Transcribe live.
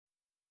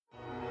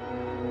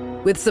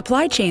With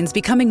supply chains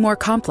becoming more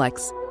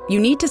complex, you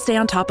need to stay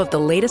on top of the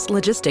latest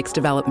logistics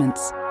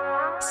developments.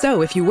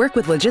 So if you work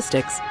with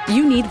logistics,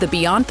 you need the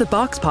Beyond the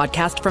Box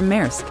podcast from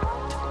Maersk.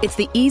 It's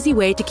the easy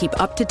way to keep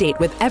up to date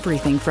with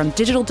everything from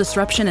digital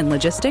disruption in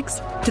logistics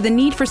to the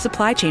need for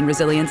supply chain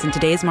resilience in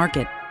today's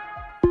market.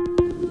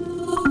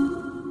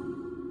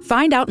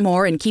 Find out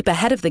more and keep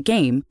ahead of the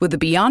game with the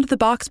Beyond the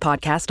Box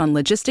podcast on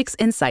logistics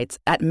insights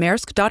at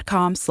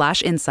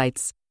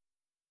maersk.com/insights.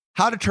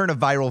 How to turn a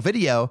viral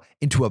video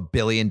into $1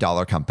 billion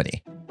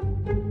company.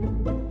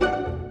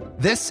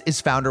 This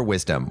is Founder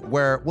Wisdom,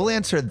 where we'll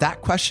answer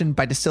that question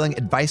by distilling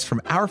advice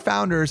from our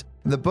founders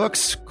in the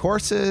books,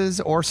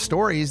 courses, or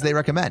stories they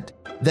recommend.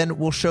 Then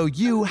we'll show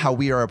you how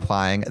we are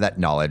applying that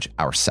knowledge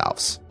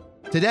ourselves.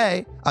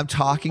 Today, I'm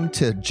talking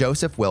to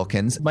Joseph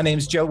Wilkins. My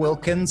name's Joe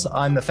Wilkins.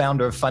 I'm the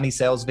founder of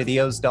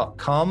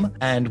funnysalesvideos.com,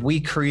 and we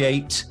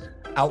create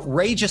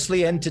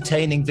outrageously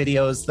entertaining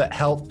videos that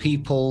help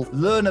people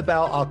learn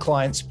about our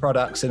clients'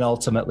 products and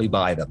ultimately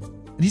buy them.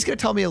 And he's going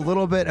to tell me a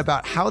little bit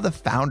about how the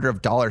founder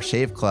of Dollar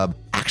Shave Club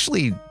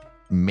actually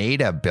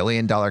made $1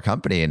 billion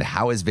company and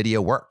how his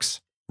video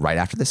works right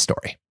after this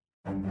story.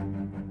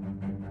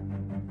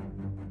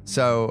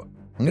 So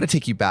I'm going to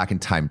take you back in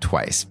time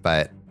twice,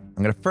 but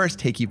I'm going to first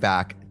take you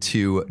back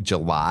to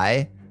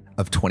July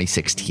of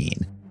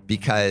 2016,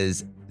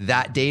 because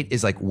that date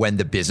is like when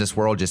the business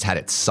world just had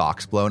its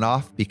socks blown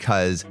off,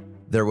 because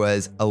there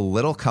was a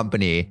little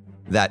company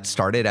that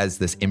started as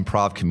this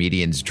improv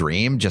comedian's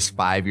dream just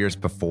 5 years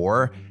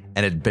before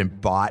and had been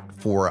bought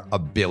for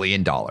 $1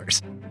 billion. Do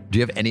you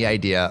have any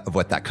idea of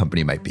what that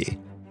company might be?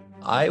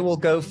 I will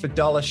go for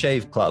Dollar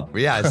Shave Club.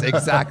 Yes,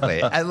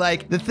 exactly. And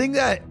like the thing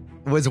that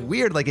was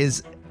weird, like,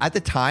 is at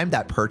the time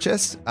that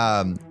purchase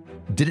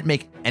didn't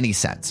make any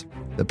sense.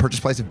 The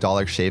purchase price of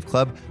Dollar Shave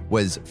Club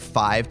was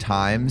 5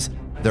 times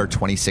their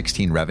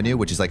 2016 revenue,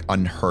 which is like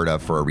unheard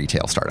of for a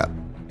retail startup.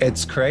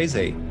 It's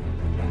crazy.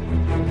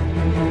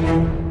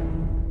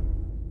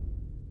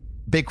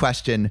 Big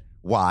question,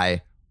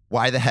 why?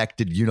 Why the heck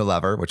did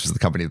Unilever, which is the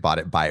company that bought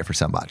it, buy it for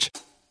so much?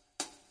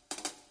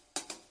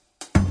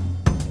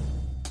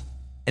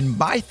 And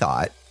my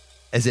thought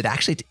is it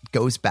actually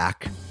goes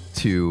back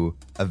to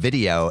a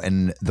video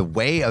and the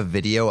way a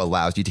video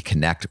allows you to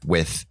connect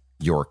with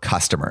your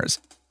customers.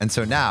 And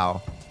so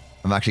now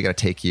I'm actually going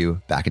to take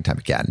you back in time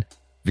again,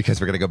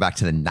 because we're going to go back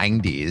to the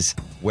 90s,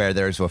 where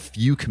there's a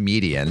few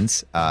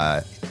comedians,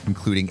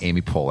 including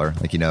Amy Poehler,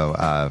 like,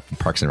 from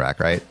Parks and Rec,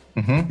 right?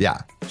 Mm-hmm.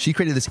 Yeah. She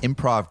created this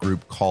improv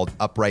group called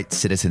Upright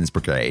Citizens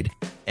Brigade,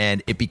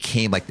 and it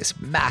became like this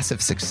massive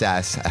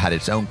success. It had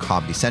its own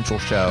Comedy Central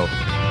show.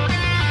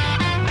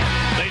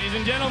 Ladies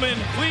and gentlemen,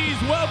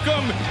 please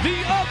welcome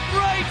the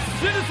Upright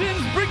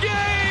Citizens Brigade!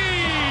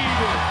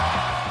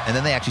 And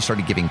then they actually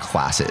started giving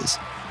classes.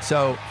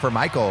 So for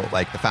Michael,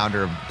 like the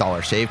founder of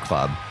Dollar Shave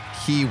Club,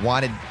 he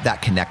wanted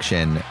that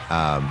connection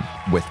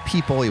with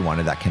people. He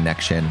wanted that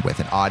connection with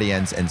an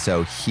audience. And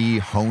so he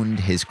honed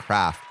his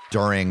craft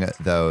during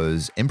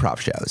those improv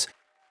shows.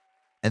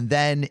 And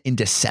then in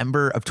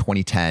December of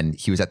 2010,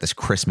 he was at this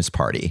Christmas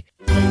party.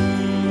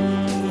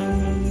 And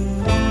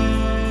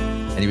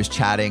he was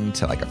chatting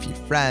to like a few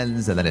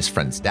friends. And then his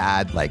friend's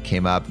dad like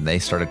came up and they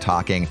started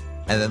talking.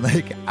 And then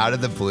like out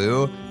of the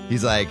blue,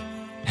 he's like,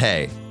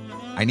 "Hey,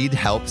 I need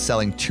help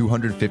selling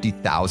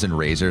 250,000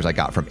 razors I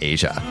got from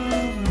Asia."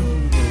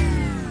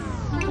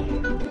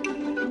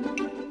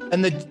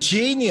 And the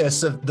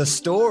genius of the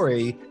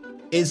story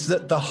is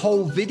that the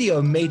whole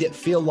video made it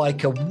feel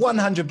like a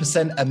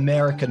 100%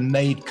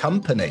 American-made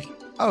company.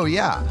 Oh,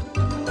 yeah.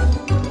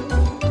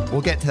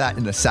 We'll get to that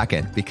in a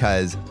second,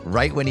 because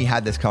right when he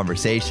had this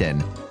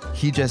conversation,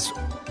 he just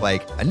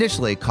like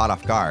initially caught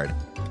off guard,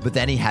 but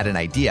then he had an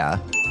idea.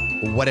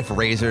 What if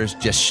razors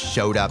just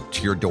showed up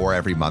to your door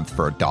every month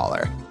for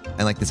 $1?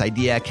 And like this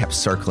idea kept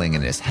circling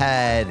in his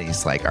head. And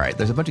he's like, all right,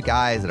 there's a bunch of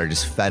guys that are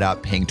just fed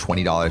up paying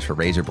 $20 for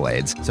razor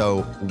blades.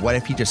 So what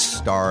if he just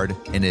starred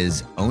in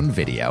his own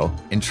video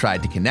and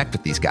tried to connect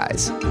with these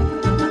guys?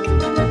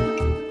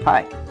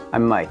 Hi,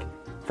 I'm Mike,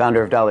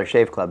 founder of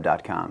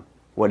DollarShaveClub.com.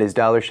 What is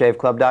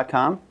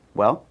DollarShaveClub.com?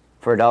 Well,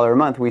 for $1 a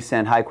month, we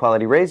send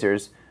high-quality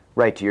razors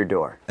right to your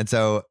door. And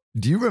so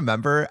do you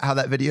remember how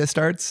that video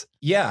starts?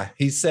 Yeah,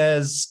 he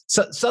says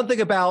something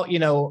about,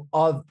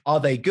 are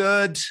they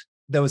good?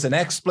 There was an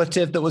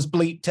expletive that was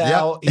bleeped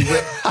out.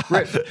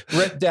 Yep. He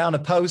ripped down a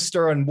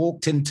poster and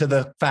walked into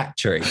the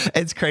factory.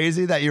 It's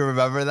crazy that you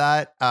remember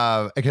that,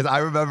 because I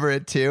remember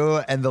it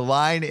too. And the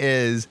line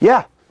is,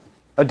 "Yeah,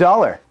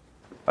 $1.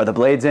 Are the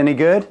blades any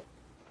good?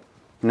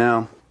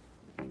 No.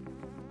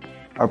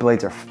 Our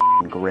blades are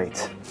f***ing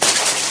great."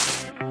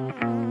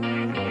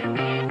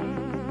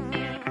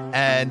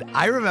 And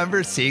I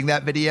remember seeing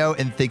that video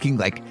and thinking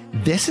like,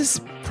 this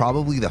is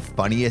probably the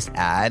funniest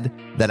ad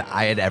that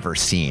I had ever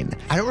seen.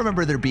 I don't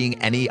remember there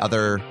being any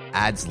other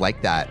ads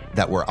like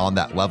that were on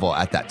that level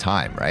at that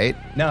time, right?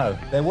 No,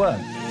 there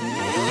weren't.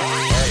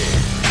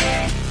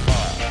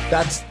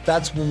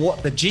 That's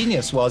what the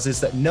genius was, is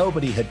that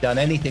nobody had done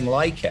anything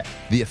like it.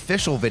 The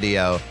official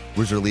video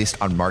was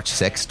released on March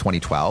 6,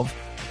 2012.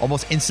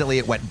 almost instantly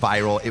it went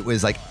viral. It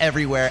was like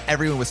everywhere.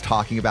 Everyone was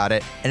talking about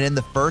it. And in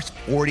the first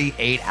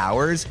 48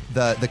 hours,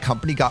 the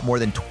company got more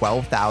than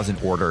 12,000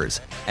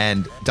 orders,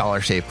 and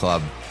Dollar Shave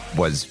Club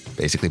was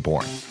basically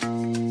born.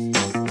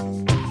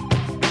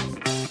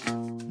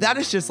 That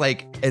is just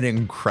like an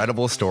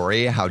incredible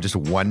story, how just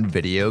one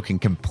video can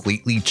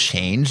completely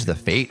change the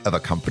fate of a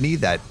company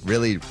that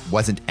really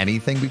wasn't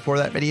anything before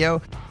that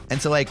video.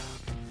 And so like,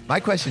 my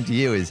question to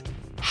you is,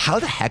 how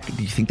the heck do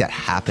you think that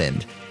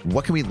happened?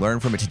 What can we learn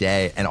from it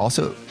today? And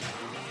also,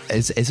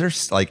 is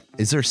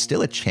there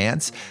still a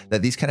chance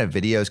that these kind of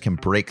videos can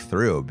break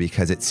through?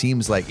 Because it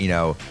seems like, you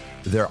know,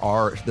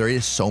 there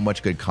is so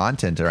much good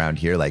content around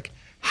here. Like,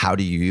 how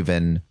do you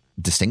even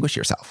distinguish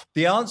yourself?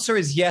 The answer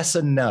is yes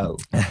and no.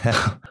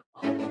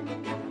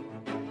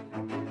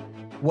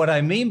 What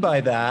I mean by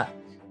that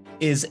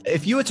is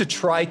if you were to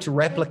try to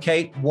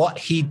replicate what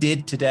he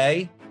did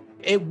today,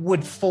 it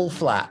would fall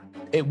flat.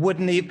 It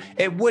wouldn't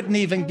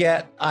even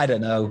get, I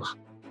don't know,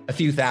 a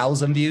few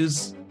thousand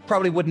views.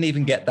 Probably wouldn't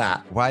even get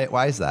that.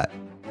 Why is that?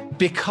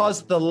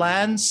 Because the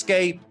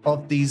landscape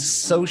of these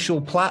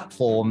social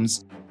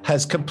platforms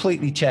has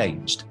completely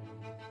changed.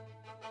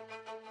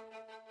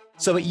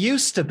 So it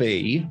used to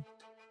be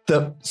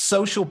that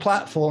social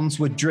platforms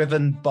were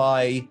driven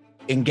by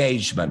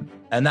engagement,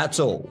 and that's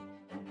all.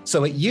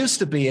 So it used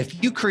to be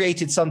if you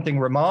created something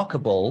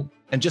remarkable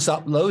and just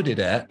uploaded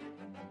it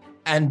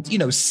and, you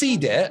know,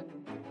 seed it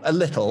a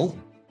little,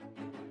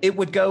 it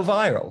would go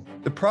viral.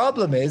 The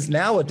problem is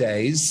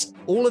nowadays,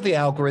 all of the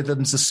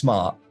algorithms are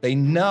smart. They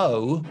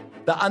know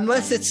that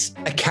unless it's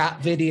a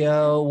cat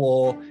video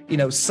or, you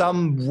know,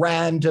 some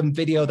random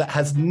video that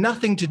has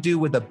nothing to do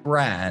with a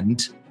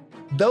brand,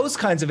 those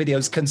kinds of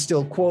videos can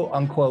still, quote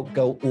unquote,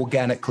 go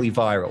organically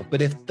viral.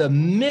 But if the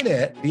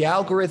minute the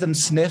algorithm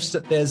sniffs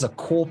that there's a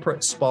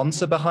corporate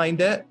sponsor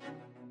behind it,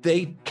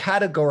 they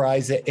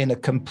categorize it in a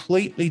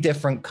completely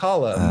different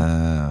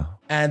column.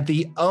 And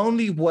the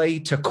only way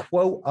to,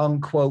 quote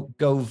unquote,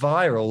 go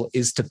viral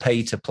is to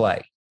pay to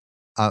play.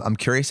 I'm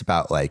curious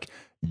about like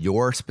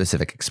your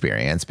specific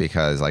experience,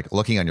 because like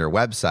looking on your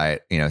website,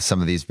 you know,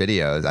 some of these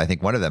videos, I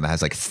think one of them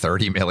has like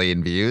 30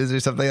 million views or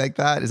something like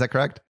that. Is that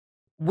correct?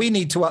 We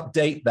need to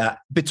update that.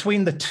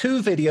 Between the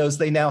two videos,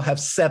 they now have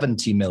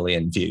 70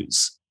 million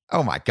views.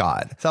 Oh my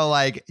God. So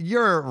like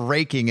you're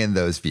raking in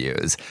those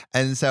views.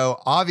 And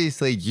so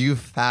obviously you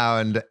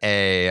found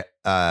a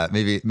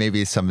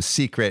maybe some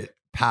secret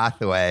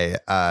pathway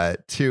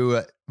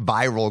to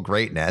viral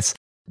greatness.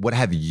 What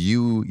have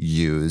you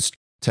used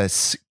to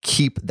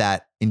keep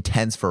that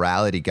intense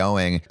virality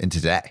going in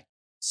today?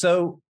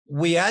 So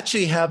we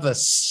actually have an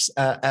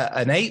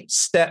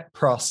 8-step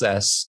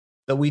process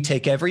that we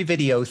take every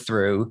video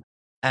through.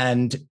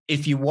 And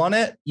if you want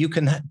it, you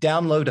can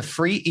download a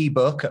free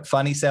ebook at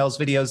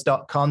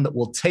funnysalesvideos.com that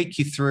will take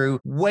you through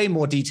way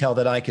more detail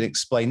than I can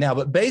explain now.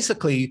 But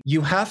basically,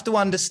 you have to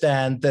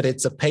understand that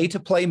it's a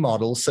pay-to-play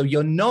model. So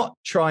you're not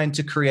trying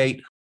to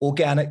create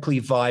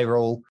organically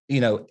viral,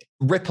 you know,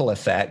 ripple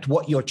effect.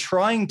 What you're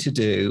trying to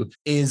do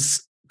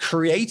is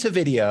create a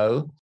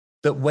video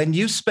that when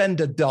you spend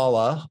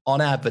 $1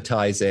 on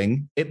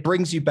advertising, it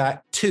brings you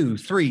back $2,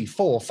 $3,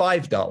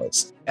 $4,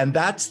 $5. And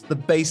that's the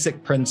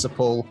basic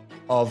principle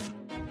of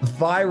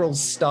viral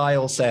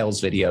style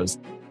sales videos.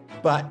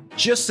 But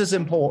just as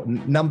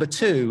important, number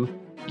 2,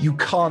 you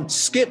can't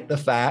skip the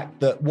fact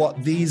that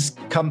what these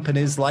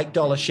companies like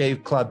Dollar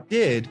Shave Club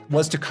did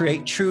was to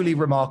create truly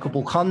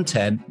remarkable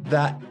content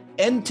that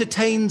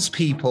entertains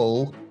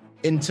people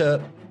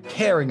into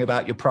caring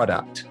about your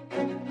product.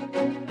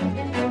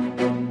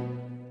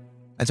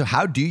 And so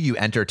how do you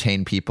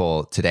entertain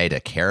people today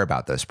to care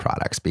about those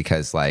products?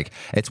 Because like,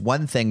 it's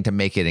one thing to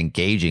make it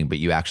engaging, but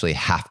you actually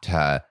have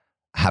to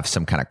have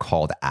some kind of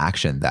call to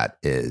action that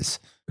is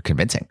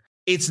convincing.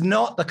 It's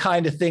not the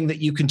kind of thing that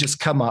you can just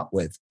come up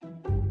with.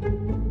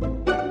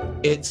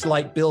 It's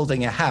like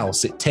building a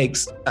house. It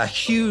takes a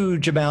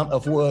huge amount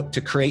of work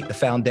to create the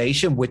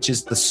foundation, which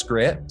is the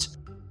script.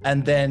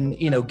 And then,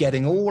 you know,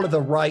 getting all of the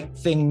right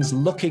things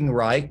looking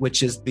right,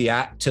 which is the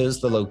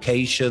actors, the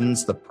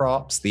locations, the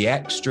props, the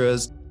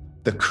extras,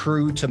 the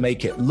crew to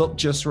make it look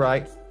just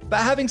right.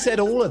 But having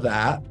said all of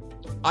that,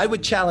 I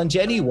would challenge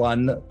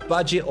anyone,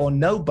 budget or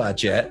no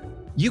budget,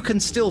 you can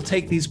still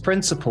take these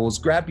principles,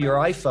 grab your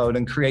iPhone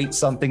and create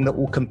something that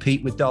will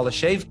compete with Dollar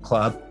Shave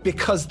Club,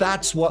 because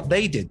that's what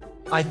they did.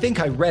 I think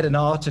I read an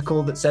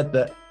article that said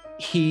that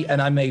he,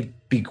 and I may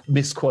be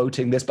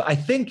misquoting this, but I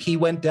think he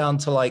went down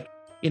to like,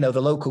 you know,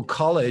 the local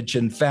college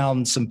and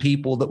found some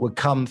people that would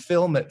come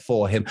film it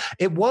for him.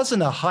 It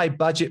wasn't a high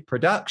budget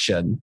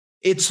production.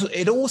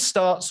 It all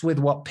starts with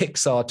what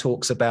Pixar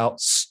talks about.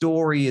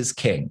 Story is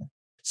king.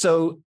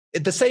 So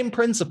the same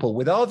principle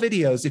with our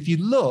videos. If you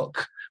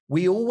look,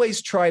 we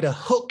always try to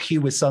hook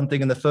you with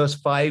something in the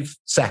first 5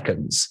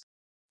 seconds,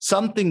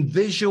 something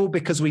visual,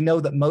 because we know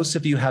that most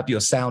of you have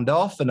your sound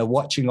off and are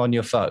watching on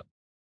your phone.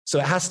 So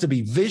it has to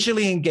be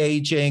visually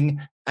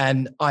engaging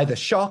and either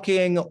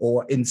shocking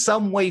or in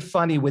some way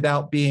funny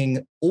without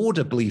being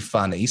audibly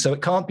funny. So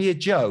it can't be a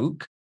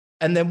joke,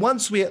 And then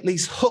once we at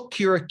least hook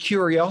your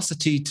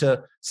curiosity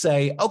to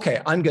say,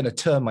 okay, I'm going to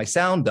turn my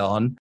sound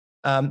on,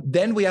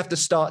 then we have to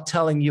start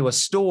telling you a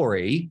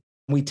story.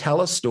 We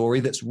tell a story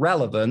that's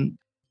relevant,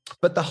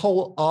 but the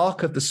whole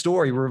arc of the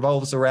story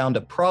revolves around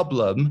a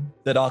problem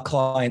that our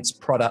client's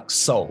product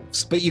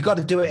solves. But you got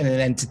to do it in an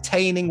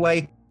entertaining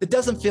way that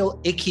doesn't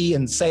feel icky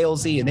and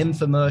salesy and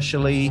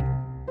infomercially.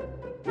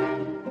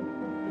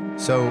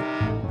 So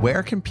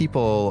where can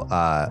people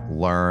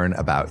learn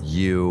about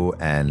you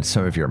and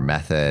some of your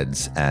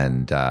methods,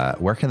 and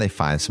where can they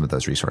find some of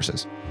those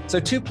resources? So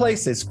 2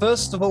 places.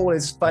 First of all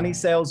is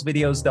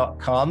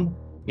funnysalesvideos.com.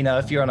 You know,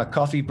 if you're on a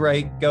coffee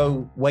break,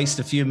 go waste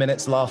a few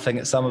minutes laughing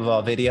at some of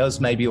our videos.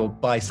 Maybe you'll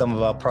buy some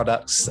of our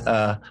products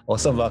or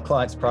some of our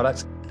clients'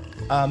 products.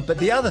 But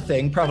the other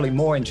thing, probably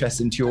more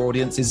interesting to your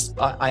audience, is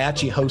I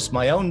actually host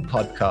my own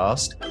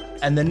podcast.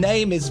 And the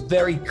name is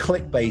very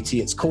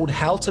clickbaity. It's called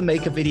How to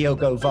Make a Video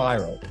Go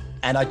Viral.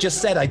 And I just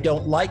said I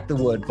don't like the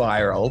word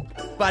viral,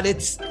 but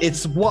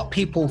it's what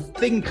people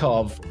think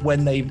of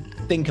when they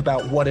think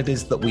about what it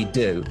is that we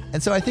do.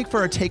 And so I think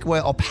for a takeaway,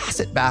 I'll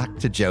pass it back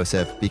to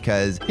Joseph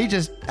because he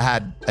just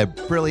had a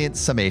brilliant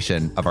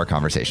summation of our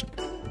conversation.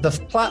 The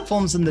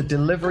platforms and the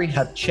delivery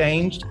have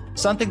changed.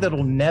 Something that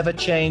will never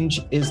change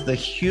is the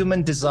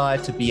human desire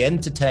to be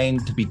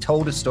entertained, to be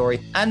told a story,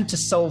 and to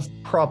solve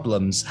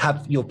problems,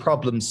 have your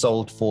problems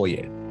solved for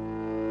you.